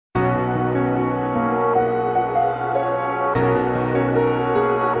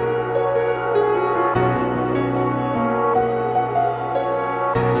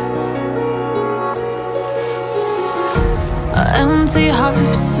Empty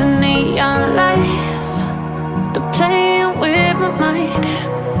hearts and neon lights, they're playing with my mind.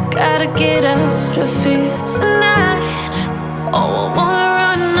 Gotta get out of here tonight. Oh, I wanna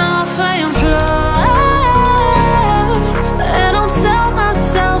run off and fly, and I'll tell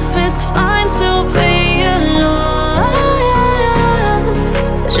myself it's fine to be alone,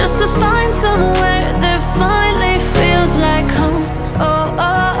 just to find somewhere that finally feels like home. Oh,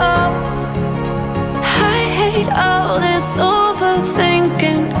 oh, oh. I hate all this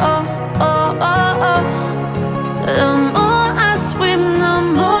overthinking. Oh, oh, oh, oh. The more I swim, the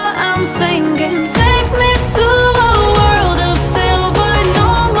more I'm sinking. Take me to a world of silver, no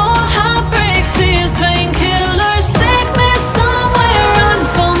more heartbreaks, tears, painkillers. Take me somewhere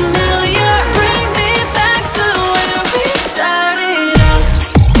unfamiliar, bring me back to where we started out.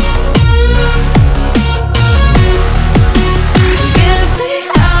 Get me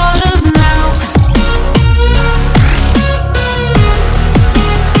out of now,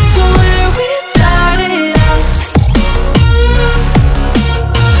 to where we started out.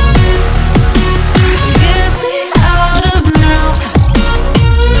 Get me out of now,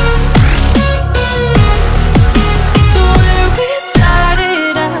 to where we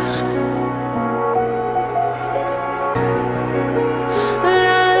started out.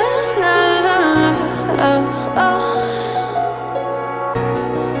 La la la la la, oh, oh.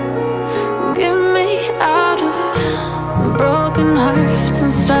 Get me out of broken hearts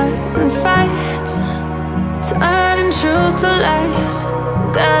and starting fights, turning truth to lies.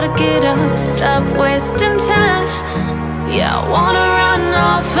 Gotta get up, stop wasting time. Yeah, I wanna run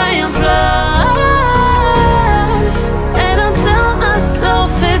off and fly, and I'll tell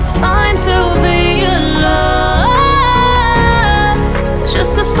myself it's fine to be alone,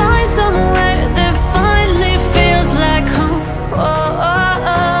 just to find somewhere that finally feels like home. Oh, oh,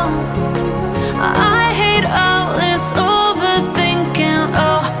 oh. I hate all this overthinking.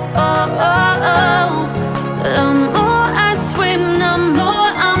 Oh, oh, oh, oh. The more I swim, the more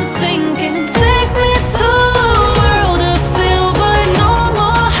I'm sinking. Take me to a world of silver, no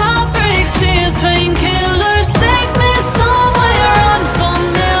more heartbreaks, tears, painkillers. Take me somewhere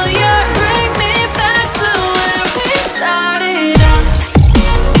unfamiliar, bring me back to where we started out.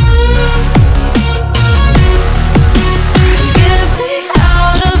 Get me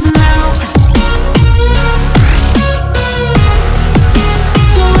out of now,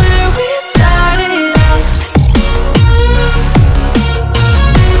 to where we started out.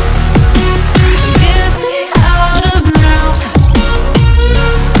 Get me out of now,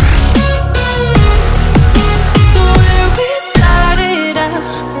 to where we started out.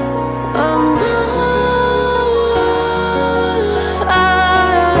 Oh no,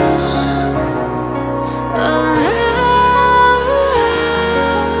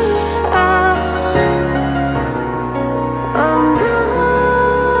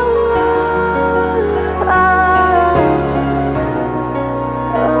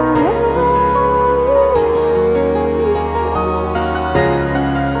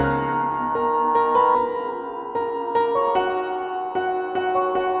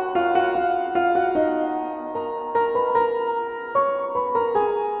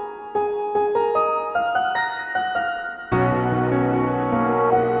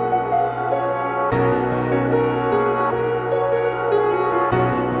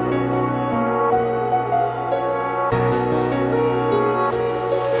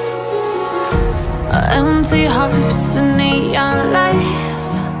 empty hearts and neon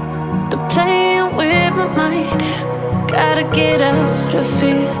lights, they're playing with my mind. Gotta get out of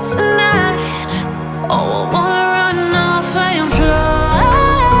here tonight. Oh, I wanna run off and fly,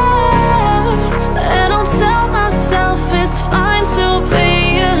 and I'll tell myself it's fine to be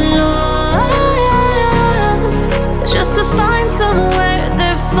alone, just to find somewhere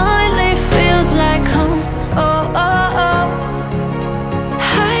that finally feels like home. Oh, oh, oh.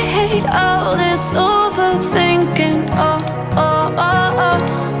 I hate all this overthinking. Oh, oh, oh, oh.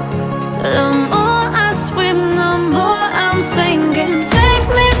 The more I swim, the more I'm sinking. Take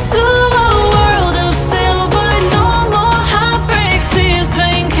me to a world of silver,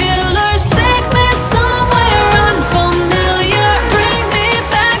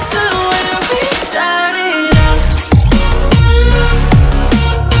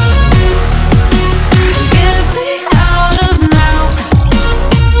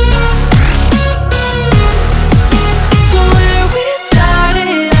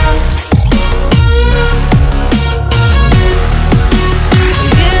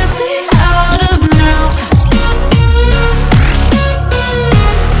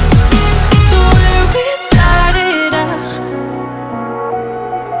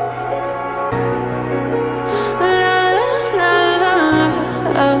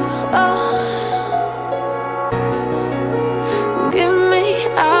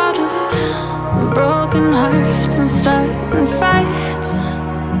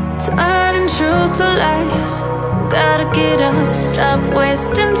 focus. Gotta get up, stop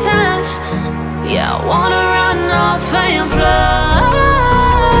wasting time. Yeah, I wanna run off and fly.